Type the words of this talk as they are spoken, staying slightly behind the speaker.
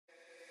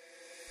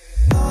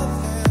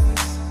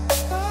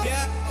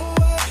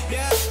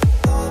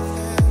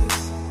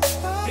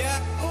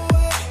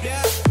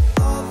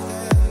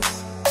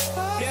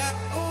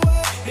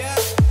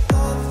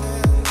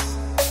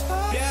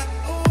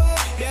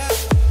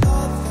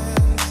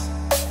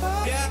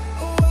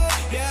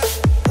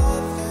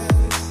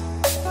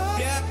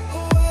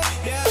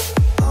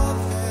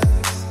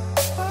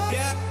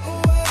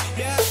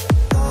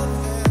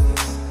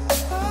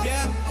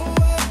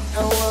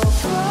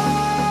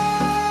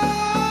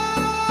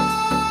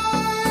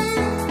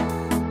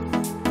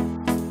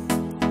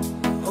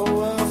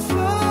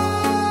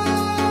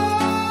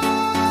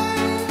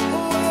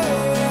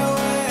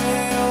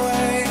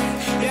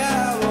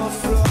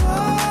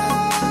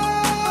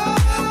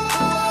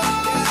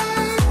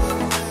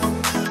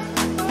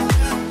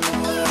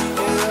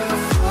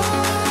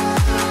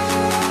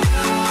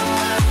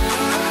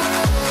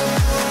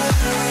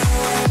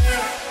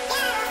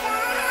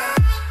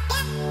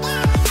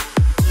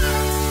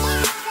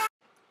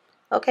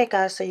Okay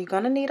guys, so you're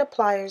going to need a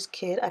pliers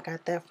kit. I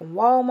got that from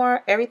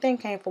Walmart. Everything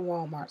came from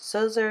Walmart.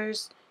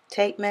 Scissors,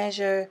 tape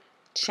measure,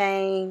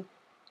 chain,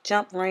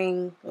 jump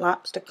ring,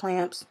 lobster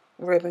clamps,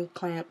 ribbon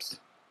clamps,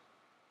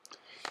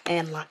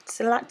 and lots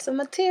of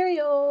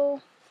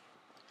material.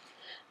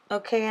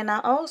 Okay, and I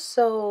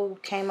also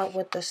came up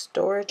with a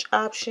storage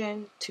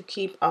option to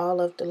keep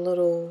all of the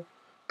little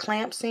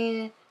clamps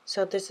in.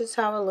 So this is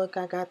how it look.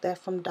 I got that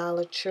from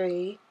Dollar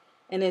Tree,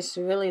 and it's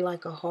really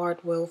like a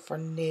hardware for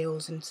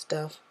nails and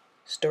stuff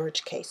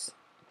storage case.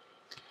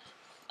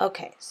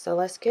 Okay, so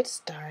let's get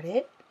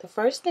started. The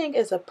first thing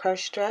is a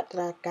purse strap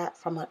that I got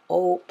from an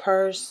old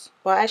purse.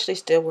 Well, I actually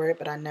still wear it,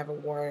 but I never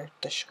wore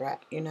the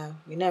strap, you know.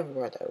 You never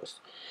wear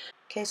those.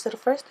 Okay, so the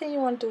first thing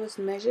you want to do is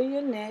measure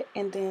your neck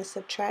and then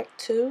subtract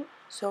 2.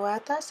 So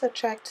after I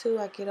subtract 2,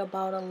 I get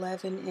about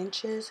 11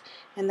 inches.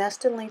 And that's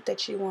the length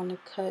that you want to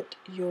cut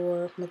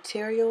your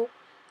material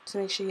to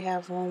make sure you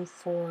have room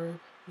for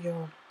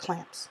your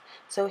clamps.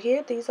 So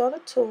here, these are the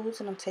tools,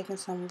 and I'm taking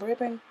some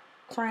ribbon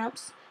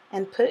crimps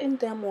and putting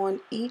them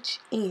on each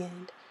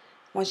end.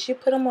 Once you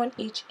put them on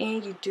each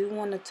end, you do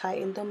want to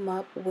tighten them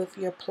up with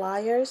your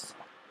pliers,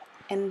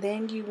 and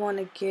then you want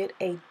to get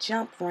a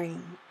jump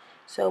ring.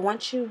 So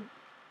once you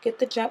get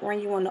the jump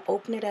ring, you want to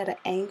open it at an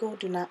angle.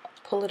 Do not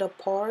pull it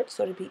apart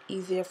so it'll be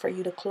easier for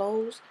you to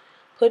close.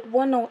 Put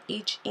one on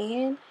each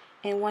end,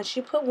 and once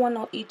you put one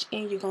on each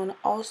end, you're going to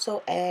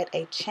also add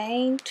a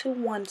chain to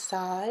one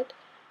side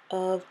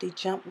of the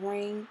jump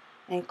ring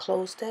and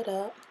close that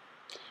up.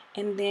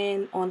 And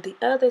then on the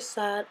other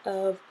side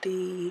of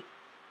the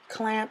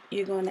clamp,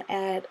 you're going to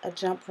add a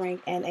jump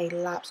ring and a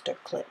lobster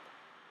clip.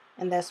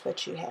 And that's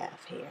what you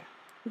have here.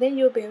 Then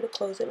you'll be able to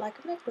close it like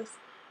a necklace.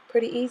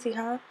 Pretty easy,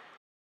 huh?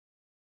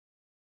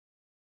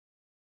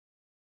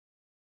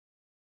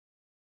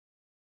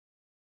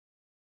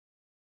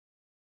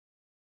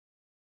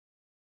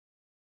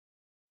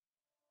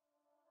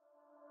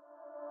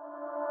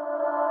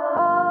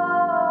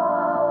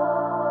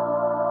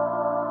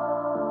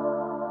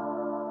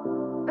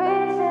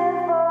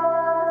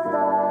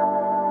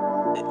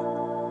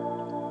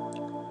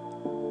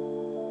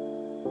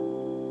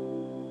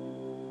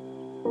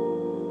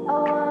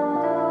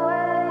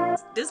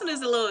 This one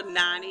is a little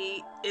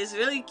naughty. It's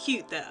really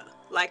cute though,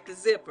 like the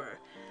zipper.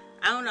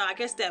 I don't know, I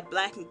guess that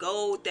black and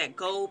gold, that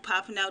gold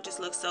popping out just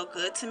looks so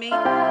good to me. We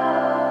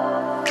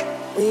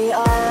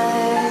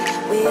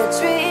are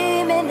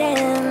dreaming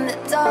in the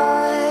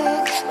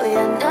dark. We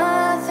are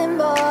nothing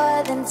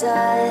more than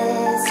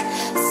dust.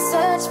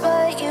 Search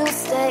but you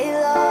stay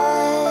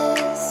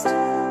lost.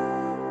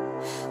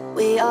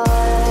 We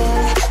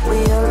are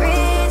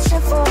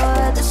reaching for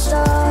the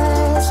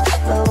stars,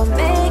 but we're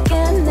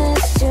making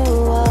this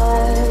too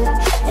hard.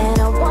 And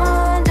I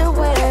wonder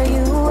where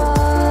you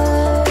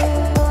are.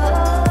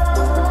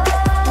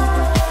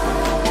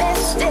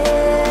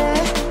 Mysterious,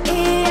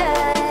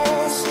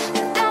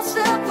 that's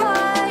the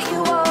part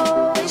you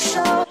always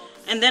show.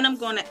 And then I'm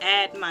going to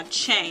add my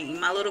chain,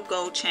 my little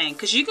gold chain,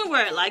 because you can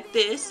wear it like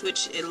this,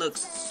 which it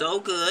looks so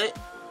good,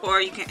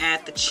 or you can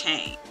add the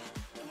chain.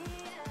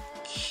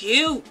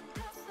 Cute.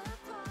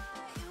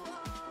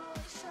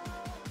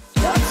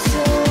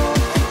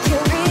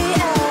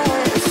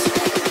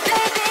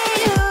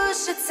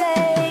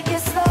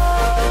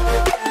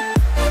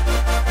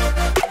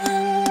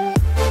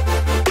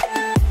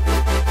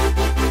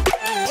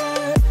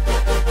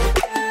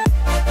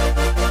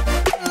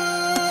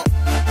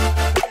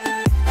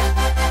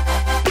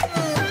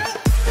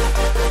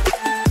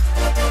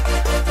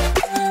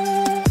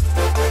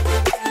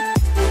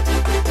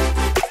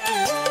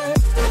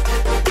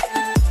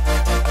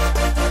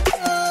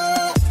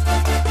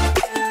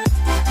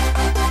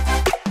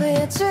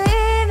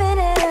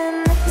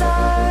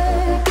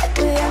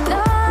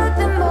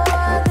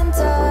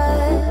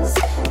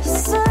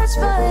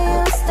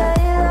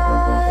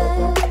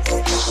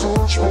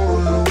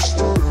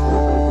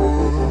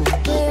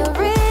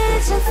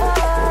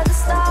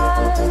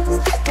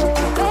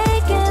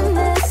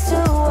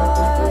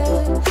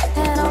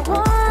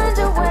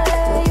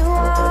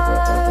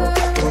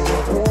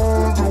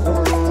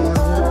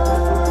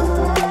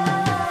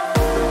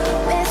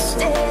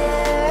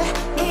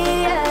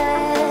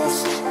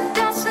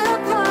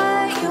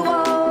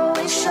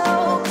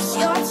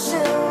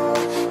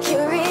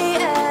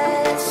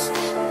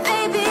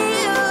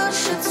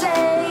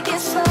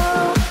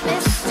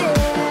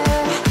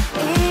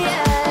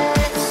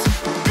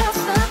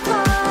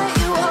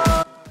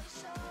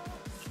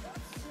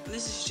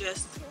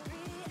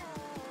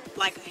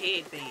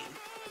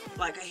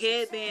 Like a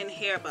headband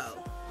hair bow.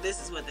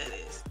 This is what that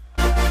is.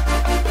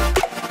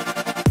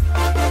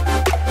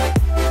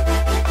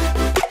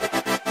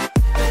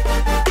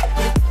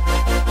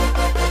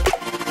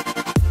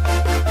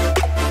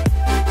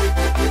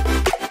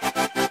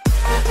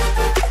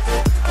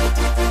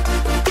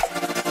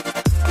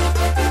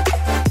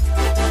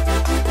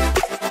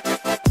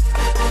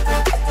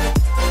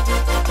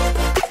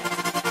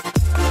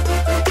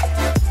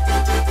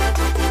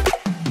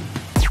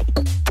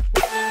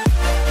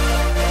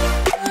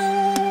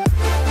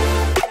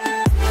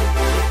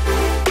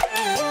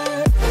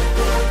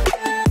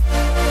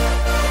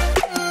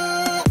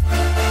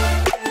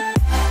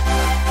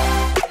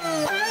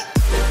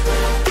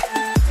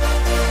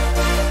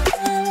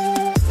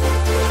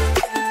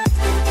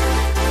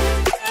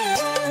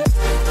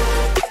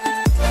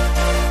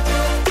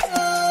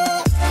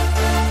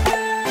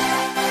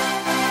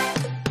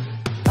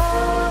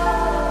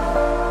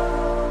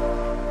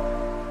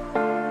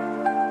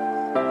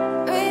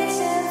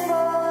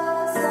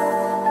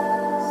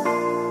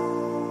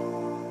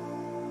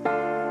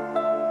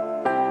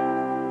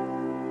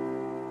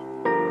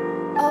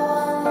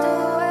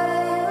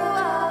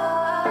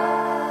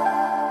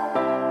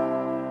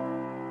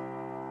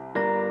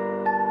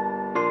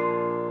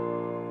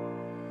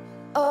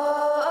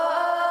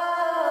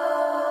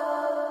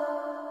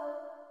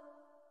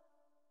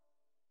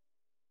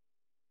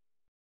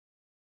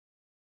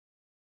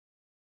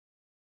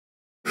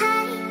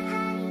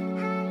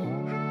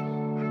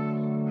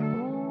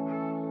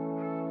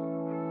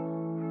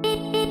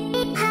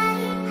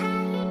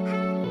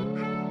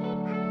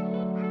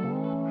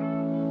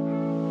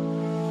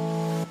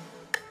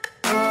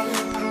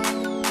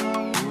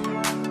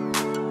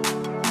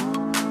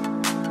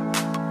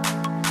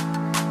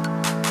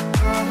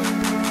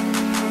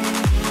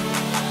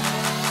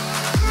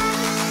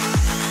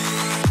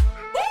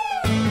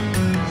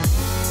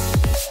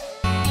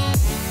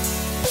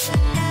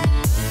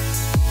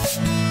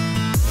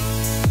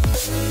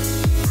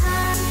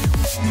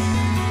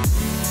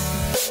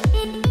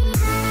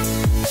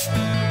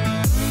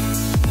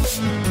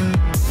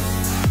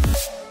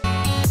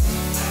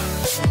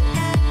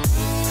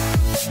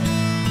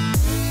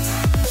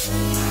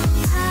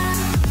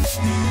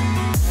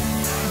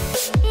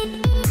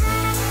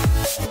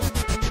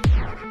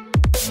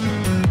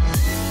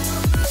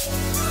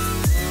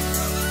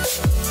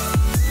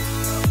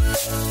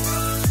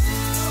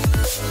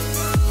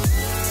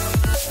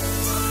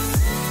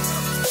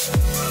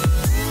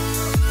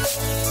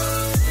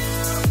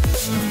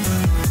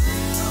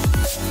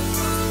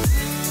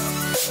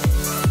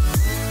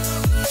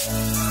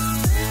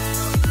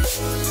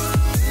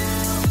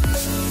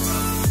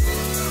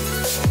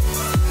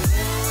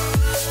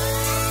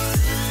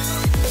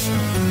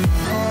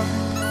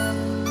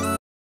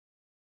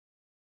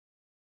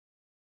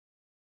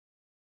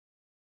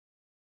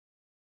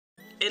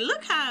 And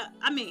look how,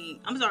 I mean,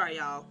 I'm sorry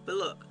y'all, but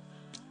look.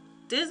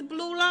 This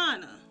blue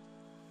liner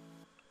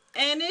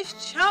and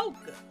this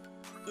choker.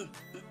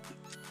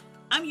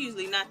 I'm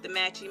usually not the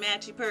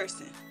matchy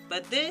person,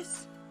 but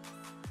this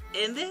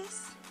and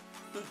this.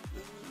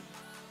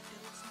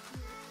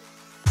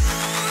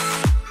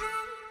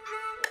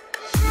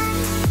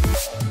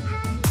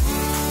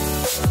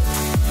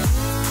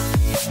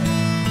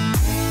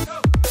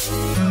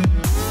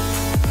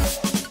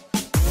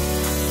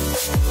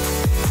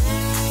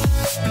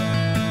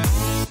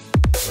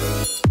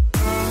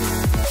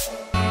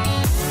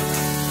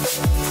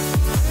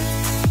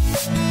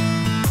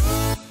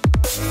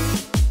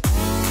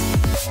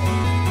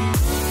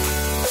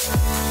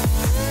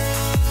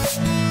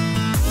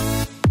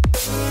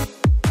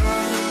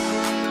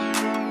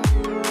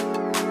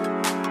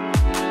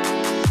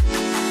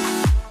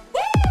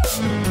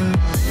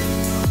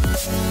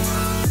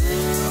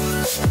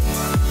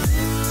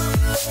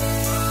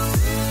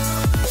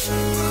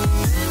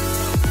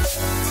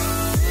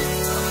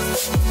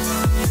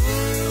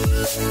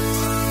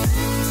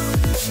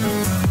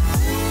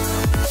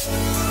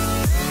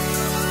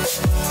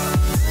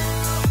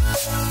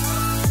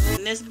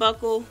 And this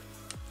buckle,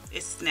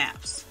 it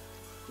snaps.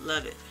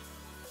 Love it.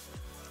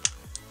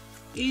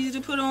 Easy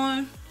to put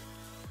on,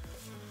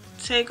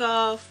 take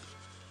off.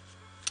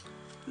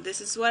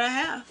 This is what I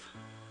have.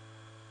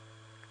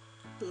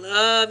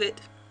 Love it.